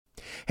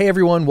Hey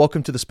everyone,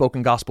 welcome to the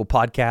Spoken Gospel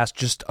Podcast.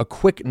 Just a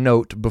quick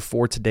note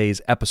before today's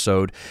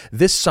episode.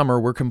 This summer,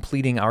 we're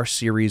completing our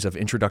series of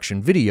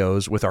introduction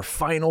videos with our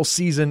final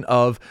season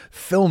of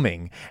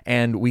filming,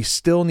 and we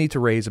still need to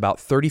raise about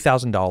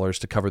 $30,000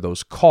 to cover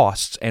those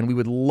costs, and we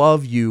would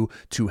love you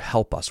to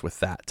help us with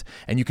that.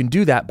 And you can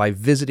do that by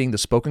visiting the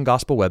Spoken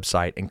Gospel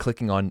website and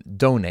clicking on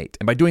Donate.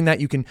 And by doing that,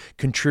 you can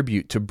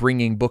contribute to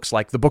bringing books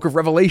like the Book of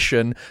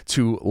Revelation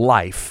to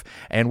life.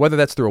 And whether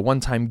that's through a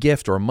one-time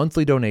gift or a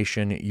monthly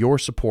donation, your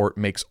support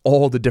makes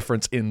all the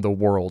difference in the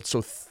world.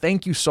 So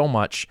thank you so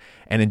much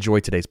and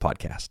enjoy today's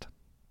podcast.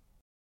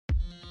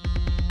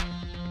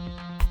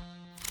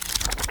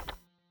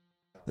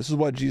 This is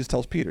what Jesus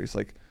tells Peter. He's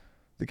like,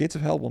 the gates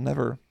of hell will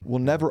never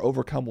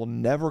overcome, will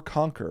never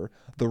conquer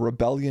the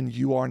rebellion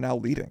you are now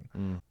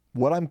leading.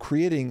 What I'm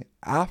creating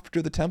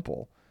after the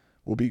temple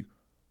will be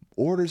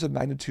orders of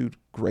magnitude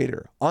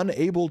greater,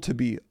 unable to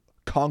be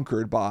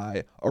conquered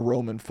by a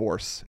Roman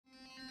force.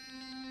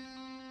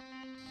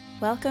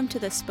 Welcome to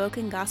the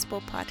Spoken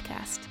Gospel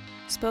Podcast.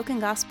 Spoken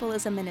Gospel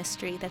is a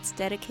ministry that's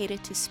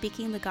dedicated to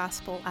speaking the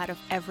gospel out of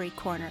every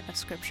corner of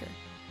Scripture.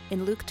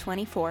 In Luke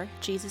 24,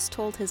 Jesus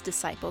told his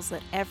disciples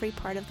that every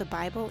part of the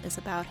Bible is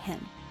about him.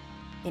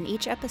 In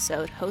each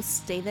episode,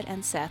 hosts David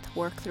and Seth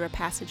work through a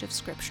passage of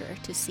Scripture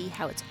to see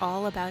how it's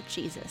all about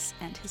Jesus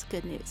and his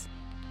good news.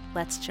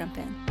 Let's jump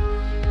in.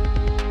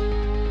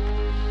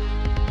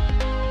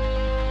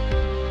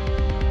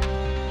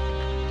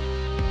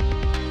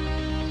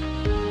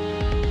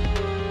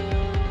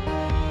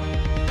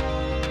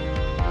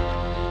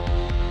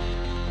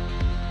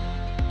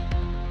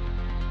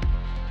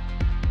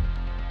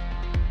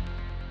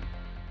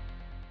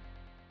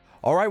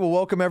 All right, well,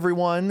 welcome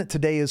everyone.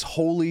 Today is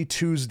Holy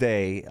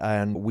Tuesday,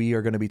 and we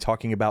are going to be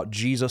talking about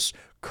Jesus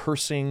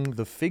cursing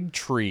the fig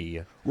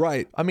tree.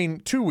 Right. I mean,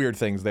 two weird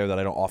things there that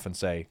I don't often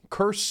say.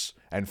 Curse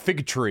and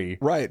fig tree.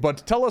 Right.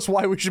 But tell us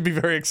why we should be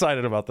very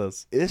excited about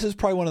this. This is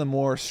probably one of the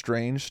more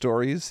strange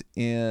stories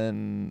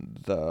in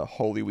the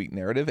Holy Week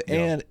narrative,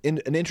 and an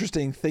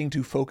interesting thing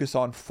to focus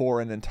on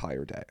for an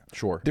entire day.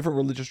 Sure. Different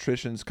religious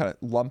traditions kind of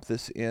lump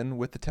this in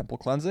with the temple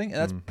cleansing,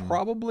 and that's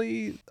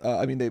probably,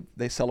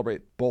 they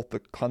celebrate both the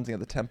cleansing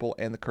of the temple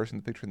and the cursing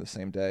of the fig tree in the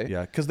same day.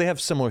 Yeah, because they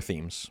have similar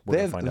themes.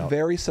 They have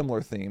very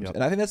similar themes, Yep.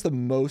 and I think that's the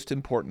most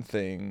important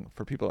thing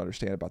for people to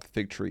understand about the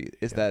fig tree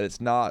is that it's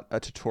not a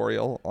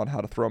tutorial on how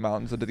to throw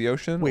mountains into the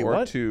ocean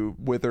or to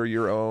wither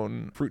your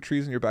own fruit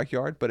trees in your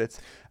backyard, but it's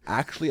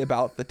actually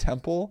about the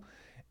temple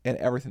and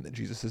everything that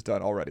Jesus has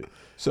done already.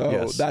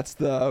 So that's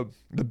the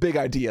big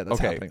idea that's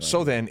happening. Okay,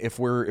 so then if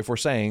we're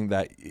saying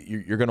that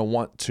you're going to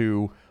want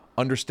to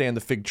understand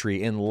the fig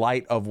tree in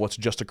light of what's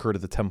just occurred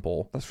at the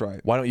temple. That's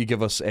right. Why don't you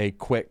give us a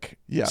quick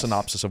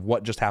synopsis of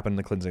what just happened in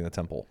the cleansing of the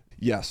temple?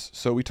 Yes.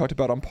 So we talked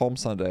about on Palm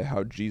Sunday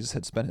how Jesus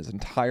had spent his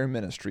entire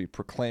ministry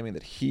proclaiming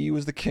that he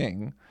was the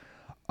king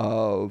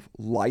of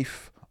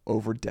life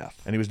over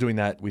death. And he was doing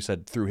that, we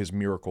said, through his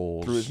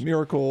miracles.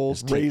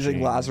 Raising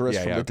teaching. Lazarus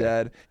from the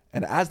dead.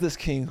 And as this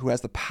king who has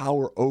the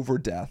power over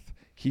death,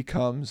 he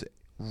comes,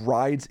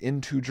 rides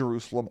into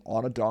Jerusalem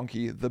on a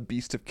donkey, the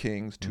Beast of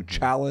Kings, to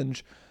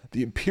challenge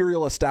the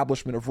imperial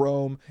establishment of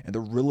Rome and the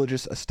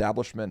religious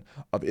establishment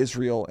of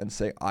Israel and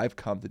say, I've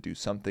come to do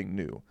something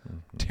new.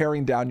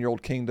 Tearing down your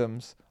old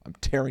kingdoms, I'm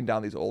tearing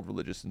down these old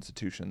religious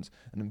institutions,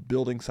 and I'm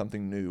building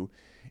something new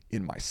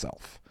in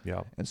myself.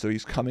 Yeah. And so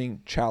he's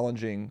coming,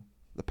 challenging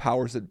the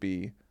powers that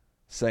be,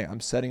 saying, I'm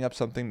setting up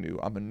something new.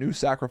 I'm a new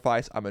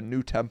sacrifice. I'm a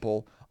new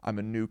temple. I'm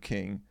a new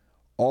king.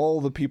 All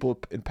the people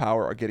in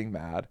power are getting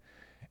mad.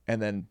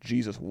 And then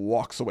Jesus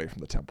walks away from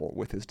the temple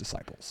with his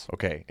disciples.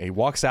 Okay. And he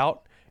walks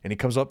out and he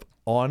comes up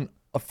on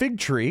a fig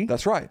tree.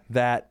 That's right.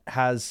 That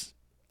has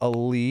a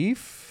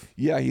leaf.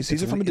 Yeah, he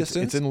sees it from a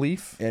distance. It's in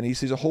leaf. And he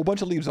sees a whole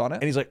bunch of leaves on it.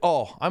 And he's like,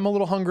 oh, I'm a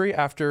little hungry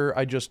after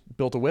I just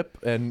built a whip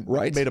and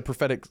made a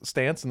prophetic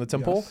stance in the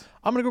temple. Yes.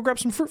 I'm going to go grab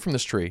some fruit from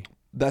this tree.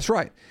 That's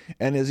right.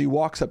 And as he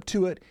walks up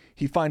to it,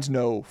 he finds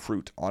no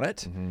fruit on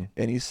it.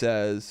 And he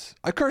says,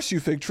 I curse you,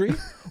 fig tree,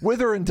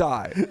 wither and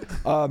die.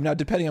 Now,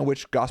 depending on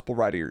which gospel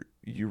writer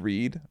you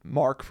read,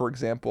 Mark, for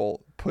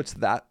example, puts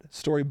that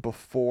story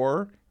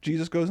before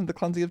Jesus goes into the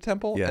cleansing of the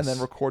temple and then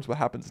records what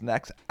happens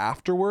next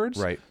afterwards.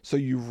 Right. So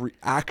you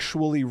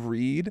actually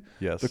read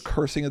the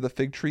cursing of the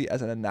fig tree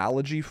as an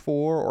analogy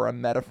for or a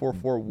metaphor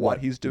for what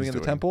he's doing in the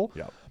temple.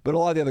 Yeah. But a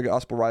lot of the other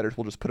gospel writers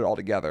will just put it all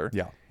together.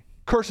 Yeah.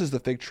 Curses the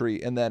fig tree,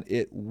 and then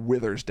it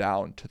withers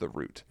down to the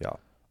root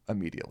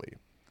immediately.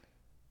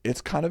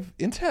 It's kind of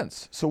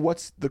intense. So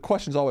the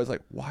question's always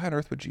like, why on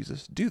earth would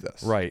Jesus do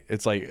this? Right.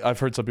 It's like, I've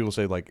heard some people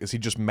say, like, is he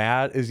just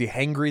mad? Is he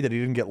hangry that he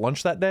didn't get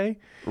lunch that day?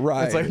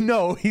 Right. It's like,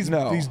 no, he's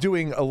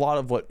doing a lot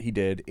of what he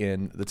did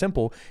in the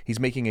temple. He's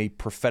making a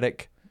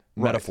prophetic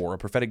metaphor, a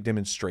prophetic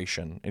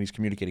demonstration, and he's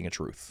communicating a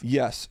truth.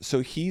 Yes.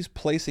 So he's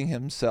placing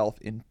himself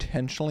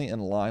intentionally in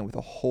line with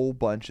a whole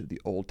bunch of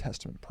the Old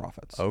Testament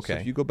prophets. Okay. So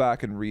if you go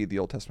back and read the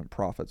Old Testament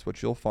prophets,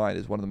 what you'll find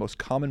is one of the most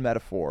common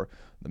metaphor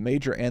the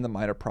major and the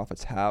minor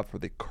prophets have for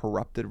the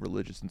corrupted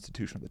religious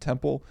institution of the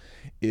temple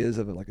is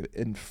of like an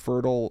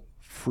infertile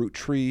fruit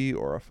tree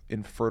or an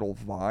infertile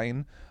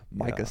vine.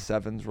 Micah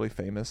 7 is really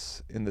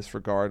famous in this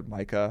regard.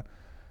 Micah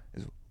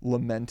is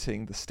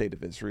lamenting the state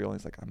of Israel.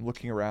 He's like, I'm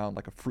looking around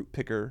like a fruit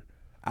picker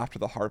after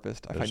the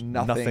harvest. I find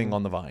nothing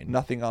on the vine.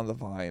 Nothing on the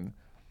vine.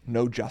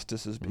 No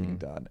justice is being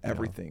done.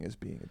 Everything is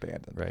being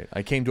abandoned. Right.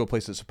 I came to a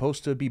place that's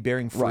supposed to be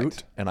bearing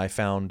fruit, and I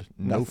found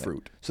no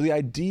fruit. So the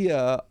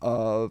idea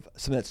of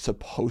something that's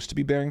supposed to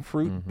be bearing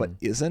fruit but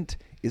isn't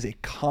is a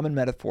common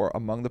metaphor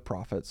among the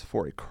prophets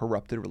for a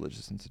corrupted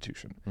religious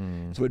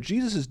institution. So what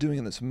Jesus is doing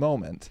in this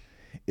moment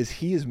is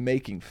he is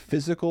making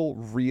physical,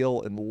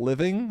 real, and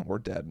living, or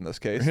dead in this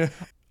case,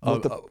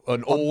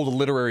 an old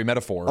literary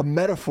metaphor. A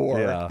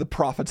metaphor the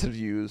prophets have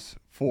used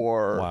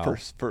for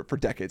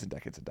decades and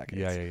decades and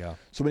decades. Yeah.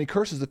 So when he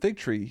curses the fig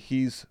tree,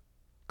 he's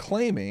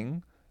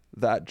claiming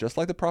that just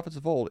like the prophets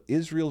of old,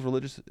 Israel's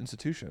religious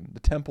institution, the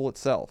temple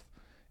itself,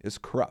 is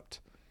corrupt.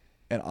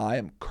 And I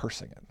am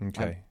cursing it.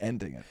 Okay. I'm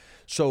ending it.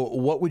 So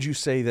what would you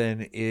say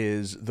then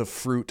is the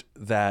fruit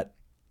that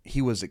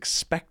he was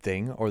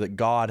expecting, or that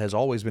God has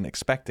always been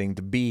expecting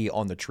to be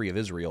on the tree of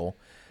Israel?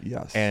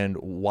 Yes. And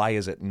why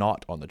is it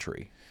not on the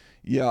tree?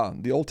 Yeah,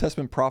 the Old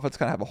Testament prophets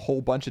kind of have a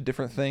whole bunch of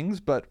different things,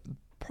 but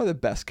probably the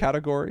best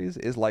categories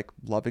is like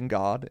loving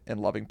God and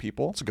loving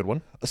people. That's a good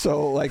one.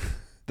 So like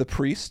the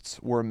priests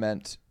were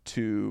meant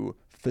to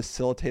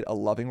facilitate a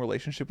loving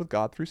relationship with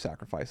God through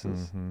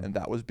sacrifices, and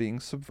that was being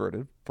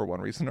subverted for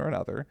one reason or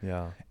another.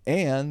 Yeah.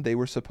 And they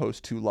were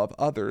supposed to love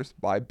others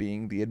by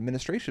being the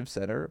administrative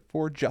center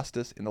for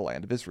justice in the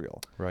land of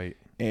Israel. Right.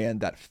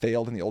 And that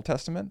failed in the Old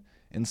Testament.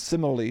 And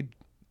similarly,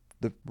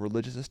 the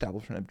religious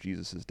establishment of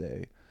Jesus'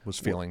 day was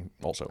failing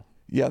also.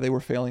 Yeah, they were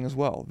failing as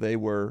well. They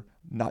were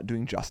not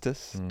doing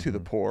justice to the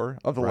poor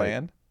of the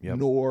land,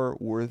 nor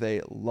were they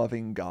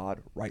loving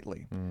God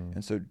rightly.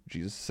 And so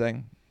Jesus is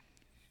saying,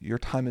 your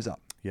time is up.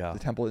 Yeah. The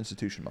temple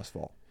institution must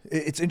fall.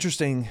 It's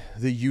interesting,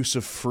 the use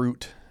of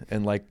fruit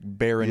and like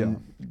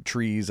barren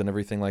trees and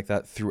everything like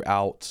that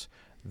throughout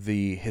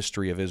the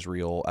history of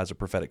Israel as a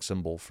prophetic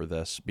symbol for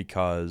this,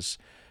 because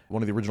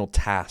one of the original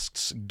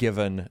tasks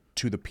given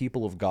to the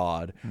people of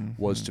God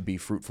was to be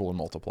fruitful and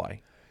multiply.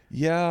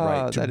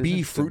 Yeah. Right. To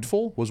be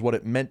fruitful was what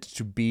it meant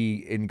to be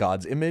in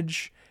God's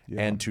image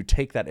and to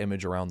take that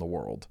image around the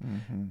world.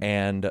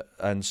 And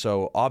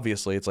so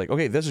obviously it's like,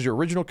 okay, this is your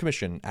original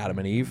commission, Adam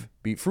and Eve,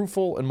 be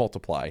fruitful and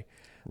multiply.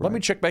 Let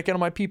me check back in on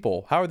my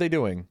people. How are they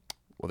doing?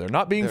 Well, they're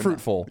not being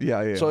fruitful.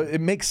 Yeah. So it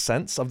makes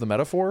sense of the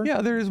metaphor.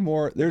 Yeah, there's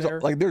more. There's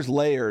there's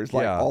layers,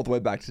 like all the way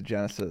back to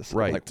Genesis.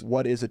 Right. Like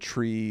what is a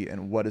tree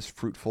and what is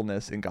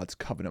fruitfulness in God's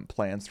covenant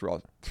plans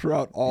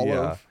throughout all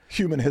of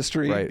human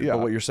history. Right. Yeah.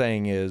 But what you're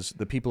saying is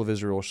the people of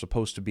Israel were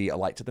supposed to be a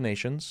light to the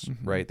nations,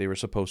 right? They were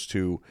supposed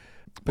to,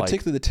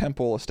 particularly the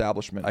temple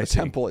establishment. The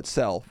temple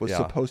itself was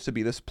supposed to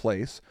be this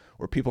place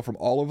where people from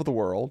all over the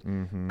world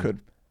could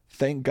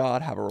thank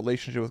God, have a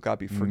relationship with God,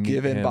 be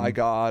forgiven by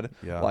God,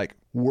 like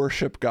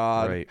worship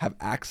God, have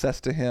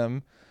access to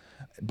him.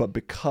 But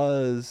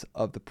because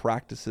of the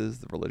practices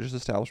the religious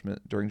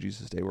establishment during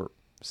Jesus' day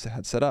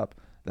had set up,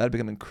 that had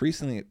become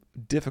increasingly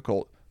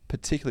difficult,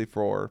 particularly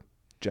for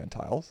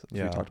Gentiles,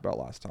 as we talked about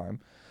last time.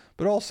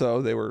 But also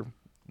they were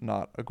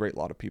not a great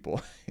lot of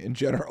people in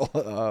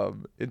general,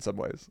 in some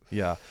ways.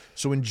 Yeah.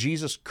 So when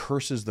Jesus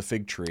curses the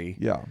fig tree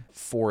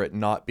for it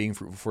not being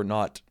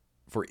fruitful,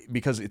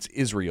 because it's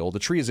Israel, the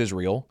tree is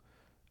Israel,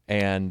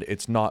 and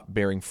it's not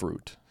bearing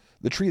fruit.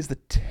 The tree is the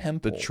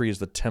temple. The tree is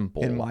the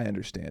temple. In my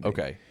understanding.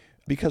 Okay.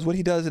 Because what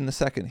he does in the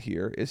second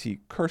here is he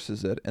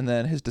curses it, and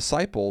then his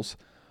disciples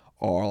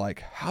are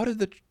like, how did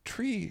the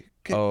tree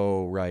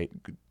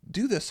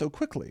do this so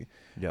quickly?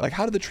 Yep. Like,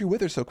 how did the tree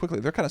wither so quickly?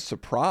 They're kind of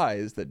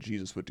surprised that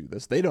Jesus would do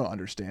this. They don't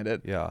understand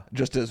it. Yeah.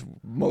 Just as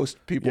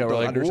most people don't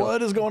like, understand.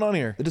 What is going on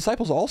here? The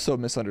disciples also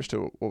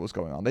misunderstood what was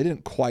going on. They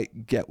didn't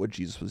quite get what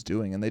Jesus was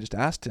doing, and they just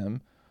asked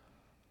him,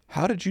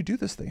 how did you do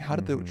this thing? How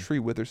did the tree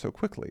wither so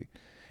quickly?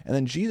 And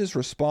then Jesus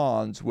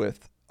responds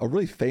with a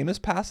really famous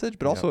passage,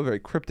 but also a very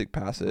cryptic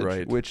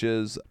passage, which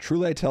is,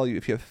 truly I tell you,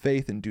 if you have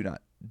faith and do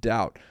not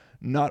doubt,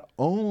 not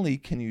only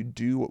can you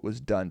do what was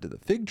done to the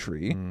fig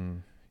tree,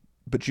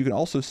 but you can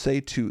also say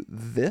to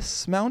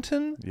this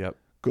mountain,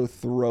 go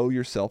throw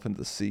yourself into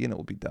the sea and it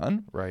will be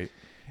done. Right.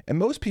 And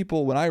most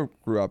people, when I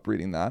grew up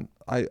reading that,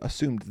 I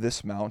assumed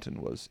this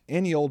mountain was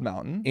any old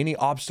mountain. Any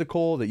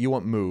obstacle that you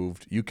want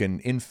moved, you can,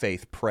 in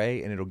faith,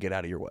 pray and it'll get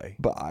out of your way.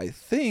 But I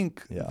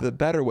think the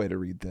better way to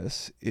read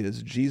this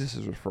is Jesus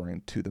is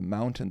referring to the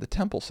mountain the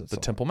temple sits on.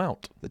 The Temple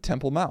Mount. The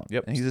Temple Mount.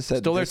 Yep. And he just said,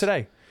 still there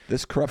today.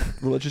 This corrupt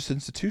religious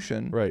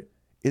institution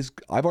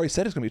I've already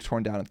said it's going to be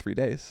torn down in 3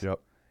 days. Yep.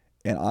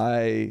 And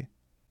I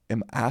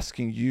am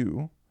asking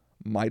you,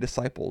 my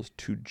disciples,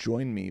 to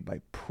join me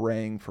by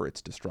praying for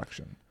its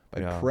destruction.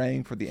 By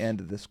praying for the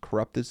end of this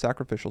corrupted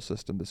sacrificial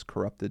system, this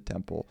corrupted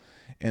temple,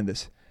 and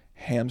this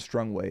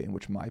hamstrung way in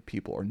which my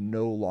people are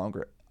no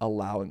longer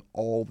allowing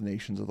all the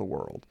nations of the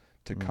world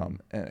to come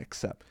and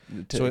accept,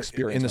 to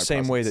experience in the my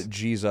same way presence. that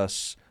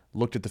Jesus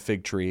looked at the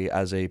fig tree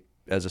as a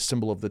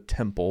symbol of the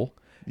temple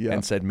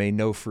and said, may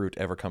no fruit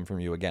ever come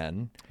from you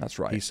again. That's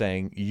right. He's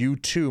saying, you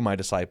too, my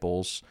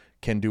disciples,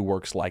 can do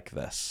works like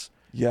this.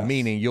 Yes.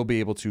 Meaning you'll be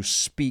able to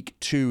speak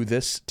to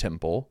this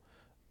temple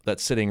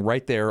that's sitting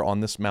right there on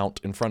this mount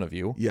in front of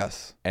you.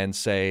 Yes. And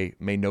say,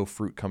 may no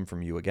fruit come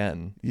from you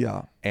again.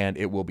 Yeah. And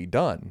it will be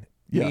done.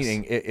 Yes.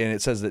 Meaning, and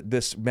it says that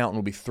this mountain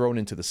will be thrown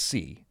into the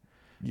sea.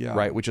 Yeah.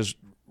 Right? Which is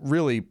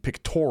really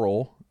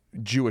pictorial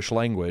Jewish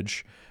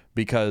language,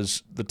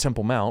 because the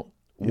Temple Mount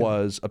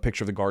was a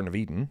picture of the Garden of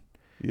Eden.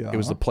 Yeah. It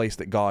was the place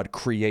that God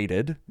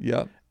created.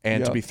 Yeah.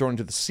 And to be thrown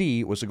into the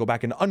sea was to go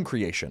back into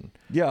uncreation.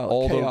 Yeah,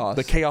 all chaos.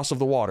 The chaos of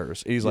the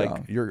waters. He's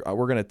like, we're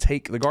going to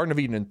take the Garden of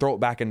Eden and throw it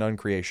back into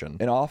uncreation.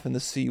 And often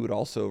the sea would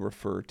also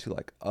refer to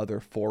like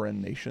other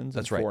foreign nations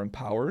and foreign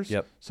powers.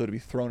 Yep. So to be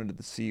thrown into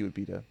the sea would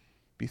be to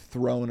be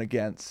thrown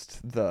against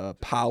the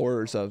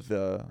powers of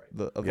the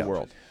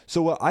world.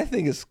 So what I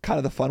think is kind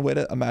of the fun way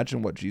to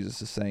imagine what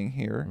Jesus is saying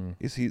here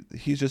is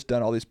he's just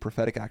done all these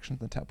prophetic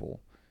actions in the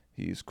temple.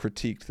 He's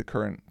critiqued the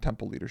current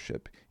temple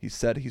leadership. He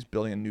said he's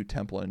building a new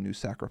temple and a new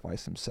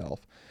sacrifice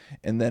himself.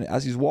 And then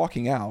as he's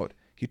walking out,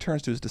 he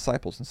turns to his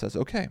disciples and says,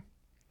 okay,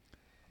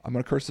 I'm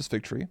going to curse this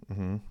fig tree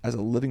as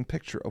a living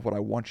picture of what I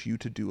want you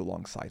to do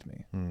alongside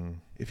me.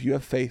 If you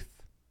have faith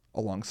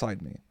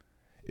alongside me,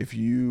 if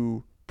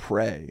you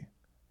pray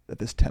that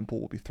this temple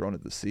will be thrown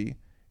into the sea,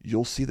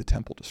 you'll see the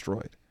temple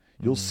destroyed.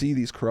 You'll see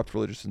these corrupt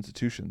religious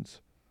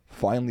institutions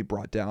finally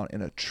brought down,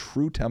 and a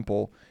true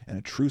temple and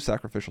a true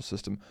sacrificial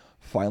system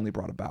finally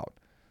brought about.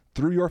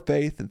 Through your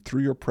faith and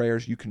through your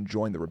prayers, you can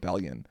join the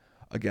rebellion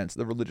against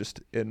the religious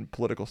and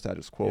political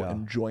status quo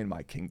and join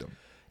my kingdom.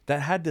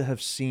 That had to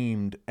have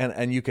seemed,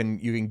 and you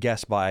can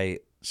guess by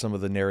some of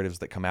the narratives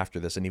that come after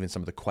this, and even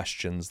some of the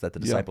questions that the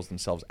disciples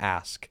themselves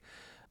ask,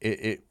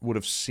 it would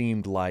have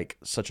seemed like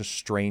such a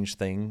strange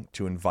thing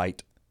to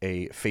invite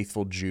a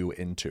faithful Jew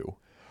into.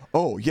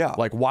 Oh, yeah.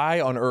 Like,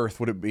 why on earth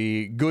would it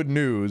be good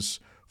news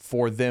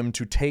for them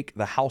to take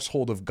the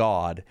household of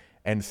God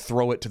and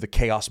throw it to the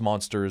chaos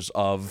monsters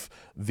of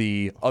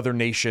the other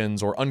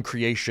nations or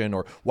uncreation?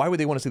 Or why would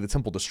they want to see the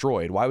temple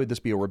destroyed? Why would this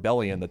be a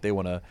rebellion that they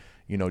want to,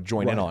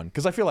 join in on?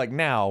 Because I feel like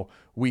now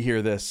we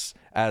hear this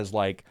as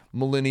like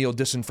millennial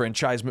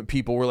disenfranchisement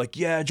people. We're like,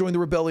 yeah, join the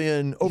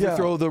rebellion,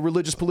 overthrow the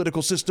religious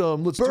political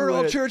system. Let's burn do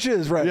all it.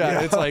 churches, right?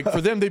 Yeah, it's like for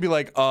them, they'd be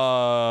like,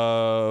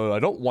 I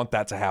don't want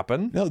that to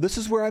happen. No, this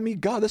is where I meet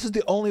God. This is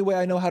the only way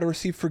I know how to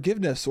receive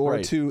forgiveness or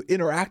to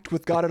interact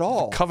with God at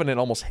all. The covenant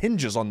almost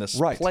hinges on this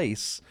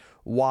place.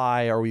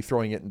 Why are we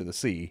throwing it into the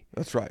sea?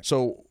 That's right.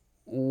 So,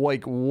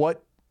 like,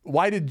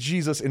 why did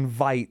Jesus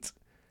invite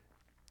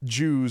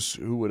Jews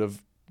who would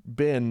have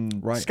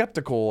been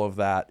skeptical of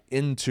that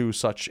into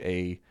such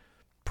a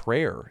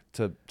prayer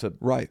to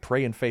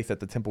pray in faith that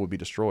the temple would be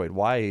destroyed?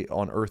 Why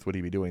on earth would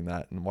he be doing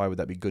that? And why would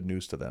that be good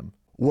news to them?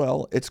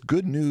 Well, it's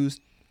good news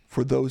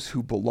for those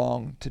who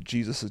belong to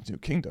Jesus' new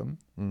kingdom,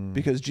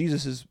 because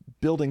Jesus is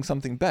building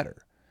something better.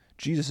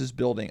 Jesus is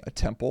building a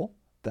temple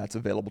that's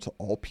available to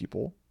all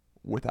people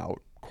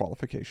without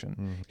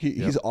qualification.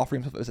 He's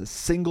offering himself as a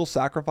single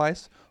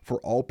sacrifice for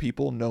all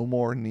people, no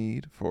more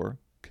need for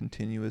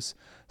continuous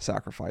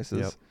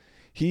sacrifices.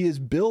 He is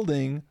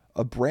building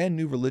a brand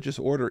new religious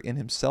order in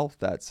himself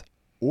that's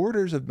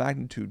orders of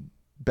magnitude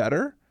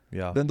better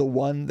than the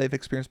one they've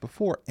experienced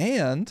before.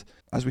 And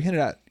as we hinted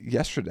at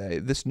yesterday,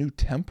 this new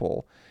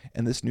temple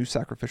and this new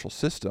sacrificial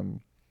system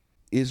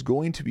is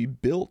going to be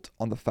built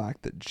on the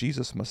fact that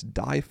Jesus must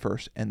die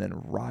first and then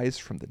rise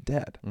from the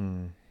dead.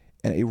 And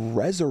a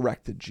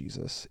resurrected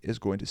Jesus is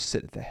going to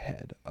sit at the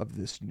head of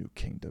this new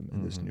kingdom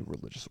and this new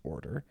religious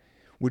order,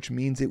 which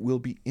means it will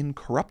be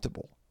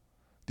incorruptible.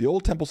 The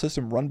old temple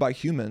system run by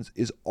humans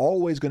is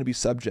always going to be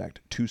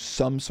subject to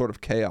some sort of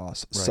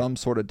chaos, some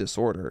sort of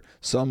disorder,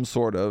 some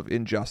sort of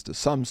injustice,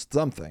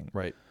 something.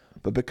 Right.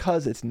 But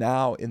because it's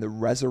now in the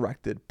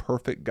resurrected,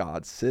 perfect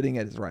God sitting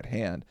at his right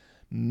hand,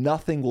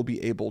 nothing will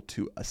be able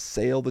to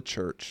assail the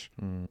church,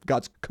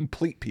 God's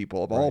complete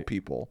people of all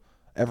people,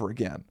 ever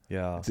again.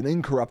 Yeah. It's an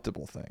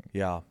incorruptible thing.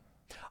 Yeah.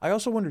 I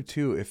also wonder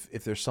too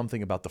if there's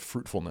something about the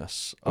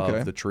fruitfulness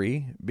of the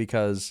tree,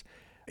 because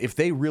if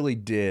they really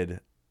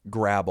did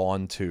grab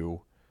onto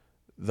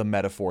the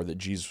metaphor that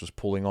Jesus was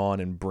pulling on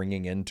and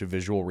bringing into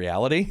visual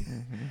reality,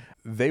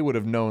 they would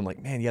have known,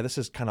 like, man, this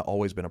has kind of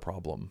always been a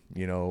problem.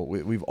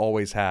 We've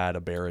always had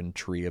a barren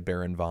tree, a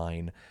barren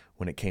vine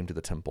when it came to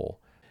the temple.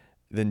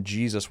 Then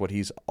Jesus, what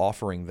he's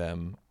offering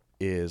them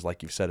is,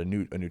 like you've said, a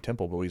new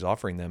temple, but what he's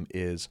offering them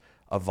is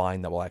a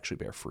vine that will actually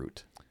bear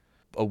fruit.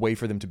 A way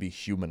for them to be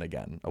human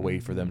again, a way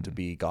for them to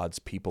be God's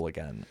people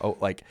again. Oh,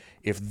 like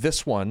if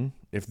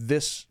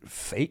this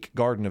fake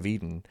Garden of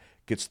Eden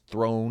gets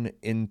thrown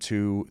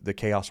into the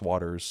chaos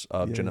waters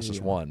of Genesis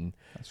 1,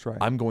 that's right.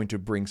 I'm going to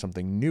bring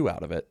something new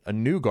out of it, a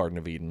new Garden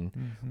of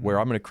Eden, where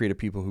I'm going to create a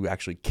people who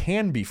actually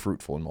can be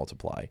fruitful and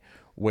multiply,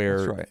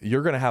 where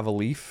you're going to have a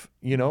leaf,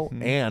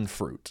 and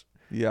fruit.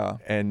 Yeah.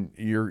 And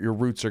your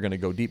roots are going to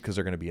go deep because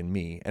they're going to be in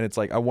me. And it's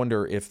like, I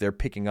wonder if they're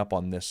picking up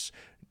on this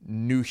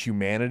new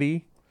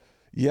humanity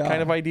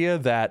kind of idea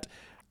that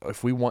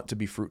if we want to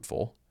be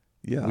fruitful,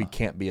 we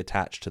can't be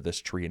attached to this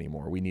tree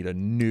anymore. We need a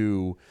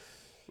new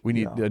We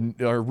need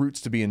our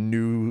roots to be in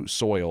new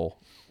soil,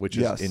 which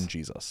is in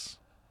Jesus.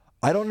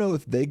 I don't know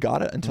if they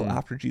got it until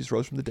after Jesus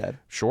rose from the dead.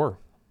 Sure.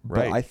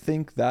 Right. But I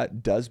think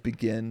that does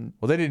begin.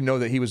 Well, they didn't know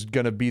that he was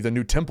going to be the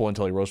new temple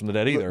until he rose from the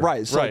dead either.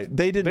 Right. So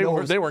they didn't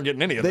know. They weren't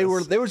getting any of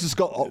this. They were just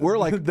we're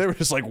like they were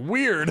just like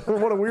weird.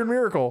 What a weird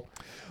miracle.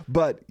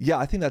 But yeah,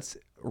 I think that's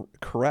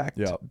correct.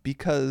 Yeah.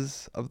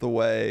 Because of the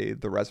way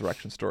the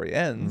resurrection story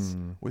ends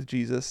with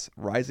Jesus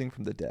rising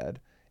from the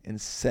dead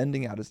and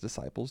sending out his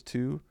disciples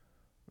to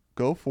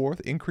go forth,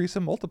 increase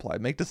and multiply,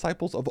 make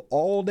disciples of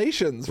all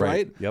nations,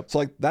 right? Yep. So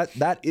like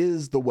that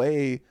is the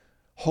way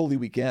Holy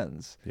Week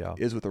ends,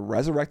 is with a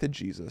resurrected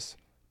Jesus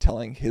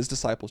telling his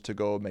disciples to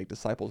go make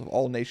disciples of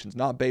all nations,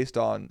 not based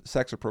on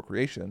sex or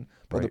procreation,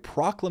 but the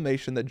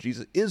proclamation that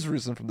Jesus is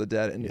risen from the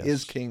dead and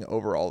is king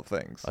over all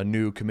things. A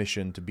new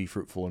commission to be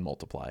fruitful and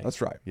multiply.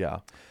 That's right. Yeah.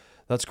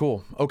 That's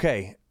cool.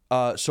 Okay.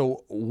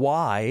 So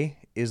why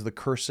is the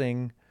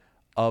cursing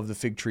of the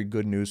fig tree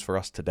good news for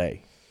us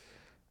today?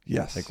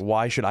 Yes. Like,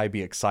 why should I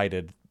be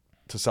excited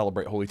to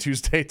celebrate Holy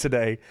Tuesday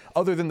today,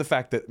 other than the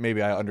fact that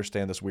maybe I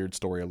understand this weird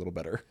story a little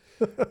better?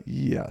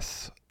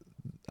 Yes.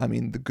 I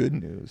mean, the good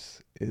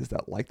news is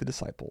that, like the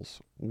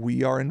disciples,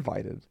 we are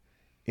invited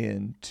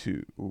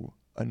into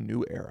a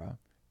new era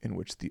in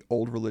which the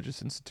old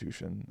religious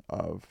institution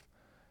of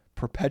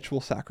perpetual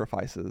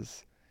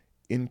sacrifices,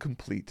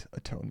 incomplete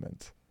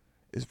atonement,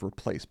 is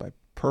replaced by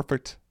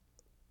perfect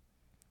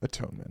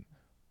atonement,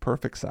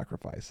 perfect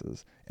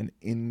sacrifices, and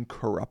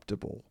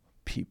incorruptible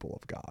people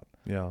of God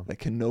that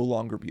can no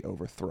longer be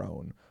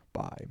overthrown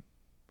by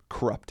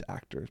corrupt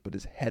actors, but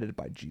is headed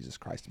by Jesus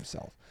Christ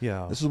himself.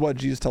 Yeah. This is what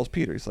Jesus tells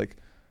Peter. He's like,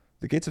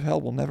 the gates of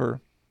hell will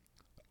never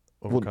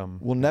overcome,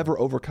 will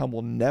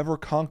never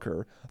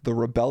conquer the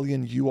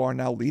rebellion you are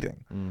now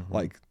leading.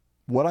 Like,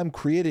 what I'm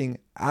creating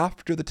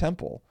after the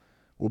temple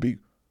will be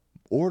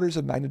orders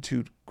of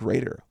magnitude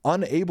greater,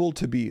 unable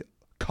to be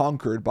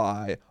conquered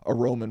by a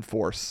Roman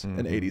force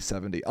in AD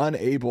 70,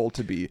 unable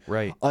to be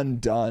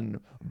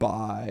undone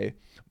by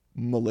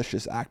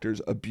malicious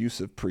actors,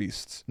 abusive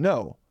priests.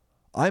 No,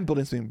 I'm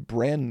building something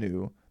brand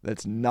new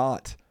that's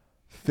not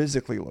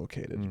physically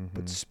located,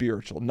 but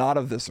spiritual, not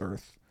of this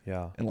earth,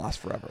 and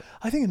lasts forever.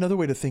 I think another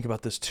way to think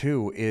about this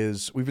too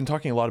is we've been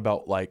talking a lot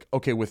about, like,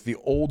 okay, with the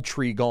old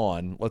tree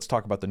gone, let's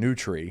talk about the new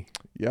tree.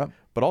 Yeah.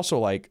 But also,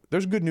 like,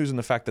 there's good news in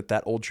the fact that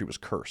that old tree was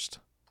cursed.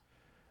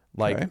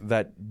 Like,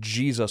 that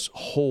Jesus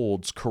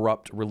holds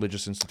corrupt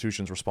religious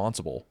institutions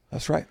responsible.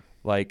 That's right.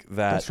 Like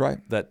that. That's right.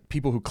 That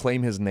people who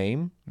claim his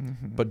name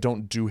but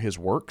don't do his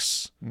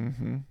works,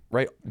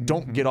 right?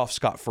 Don't get off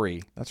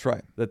scot-free. That's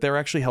right. That they're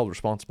actually held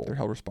responsible. They're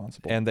held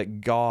responsible. And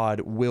that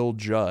God will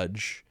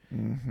judge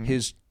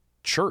his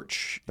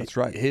church. That's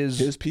right.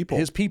 His people.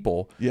 His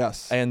people.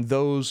 Yes. And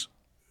those,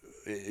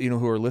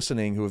 who are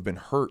listening, who have been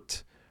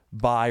hurt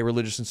by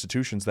religious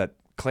institutions that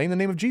claim the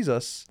name of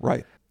Jesus.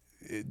 Right.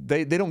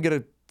 They don't get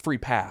a free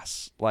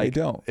pass. Like,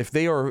 they don't. If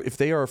they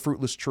are a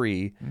fruitless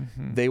tree,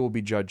 they will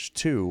be judged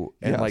too.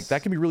 And like,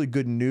 that can be really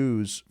good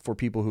news for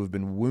people who have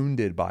been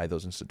wounded by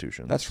those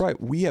institutions. That's right.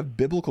 We have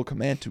biblical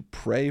command to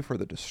pray for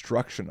the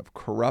destruction of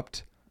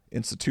corrupt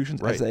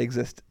institutions as they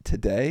exist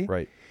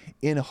today,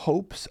 in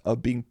hopes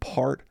of being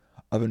part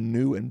of a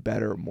new and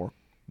better, more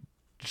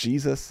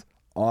Jesus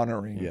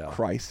honoring,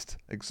 Christ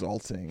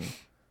exalting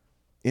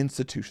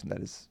institution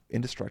that is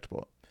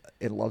indestructible.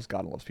 It loves God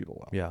and loves people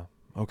well. Yeah.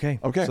 Okay.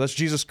 So that's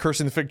Jesus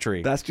cursing the fig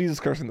tree. That's Jesus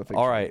cursing the fig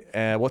tree. All right.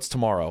 And what's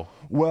tomorrow?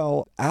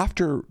 Well,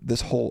 after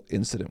this whole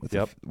incident with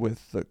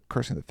the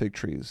cursing the fig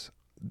trees,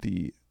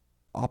 the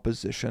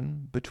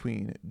opposition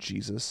between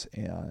Jesus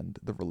and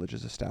the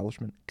religious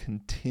establishment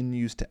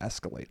continues to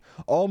escalate,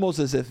 almost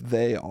as if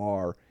they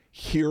are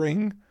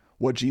hearing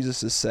what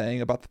Jesus is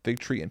saying about the fig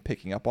tree and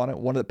picking up on it.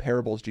 One of the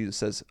parables Jesus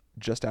says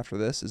just after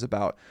this is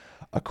about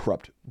a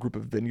corrupt group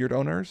of vineyard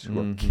owners who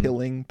are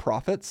killing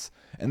prophets,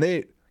 and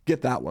they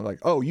get that one, like,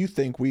 oh, you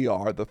think we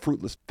are the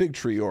fruitless fig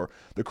tree or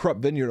the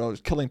corrupt vineyard owners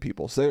killing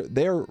people. So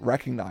they're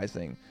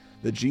recognizing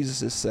that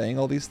Jesus is saying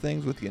all these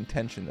things with the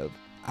intention of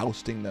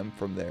ousting them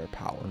from their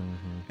power.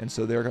 And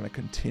so they're going to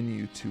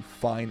continue to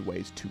find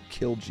ways to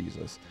kill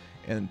Jesus.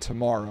 And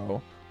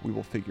tomorrow we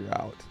will figure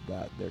out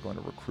that they're going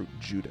to recruit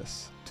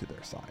Judas to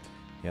their side.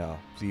 Yeah,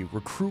 the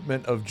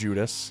recruitment of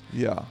Judas.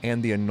 Yeah.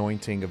 And the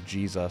anointing of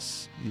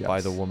Jesus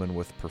by the woman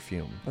with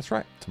perfume. That's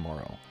right.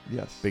 Tomorrow.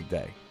 Yes. Big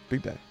day.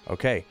 Big day.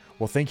 Okay.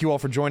 Well, thank you all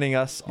for joining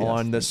us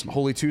on this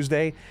Holy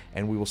Tuesday,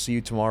 and we will see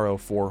you tomorrow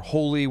for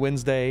Holy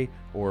Wednesday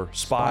or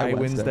Spy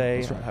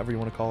Wednesday, however you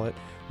want to call it.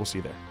 We'll see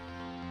you there.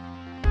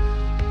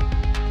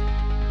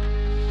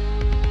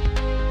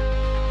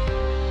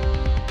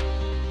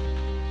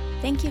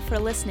 Thank you for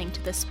listening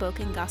to the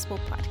Spoken Gospel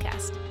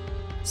Podcast.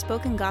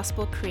 Spoken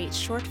Gospel creates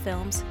short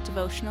films,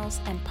 devotionals,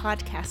 and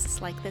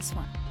podcasts like this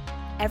one.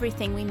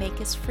 Everything we make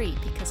is free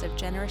because of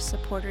generous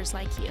supporters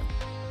like you.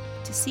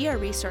 To see our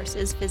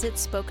resources, visit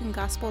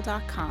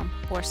spokengospel.com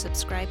or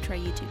subscribe to our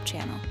YouTube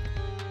channel.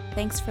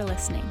 Thanks for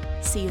listening.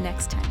 See you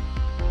next time.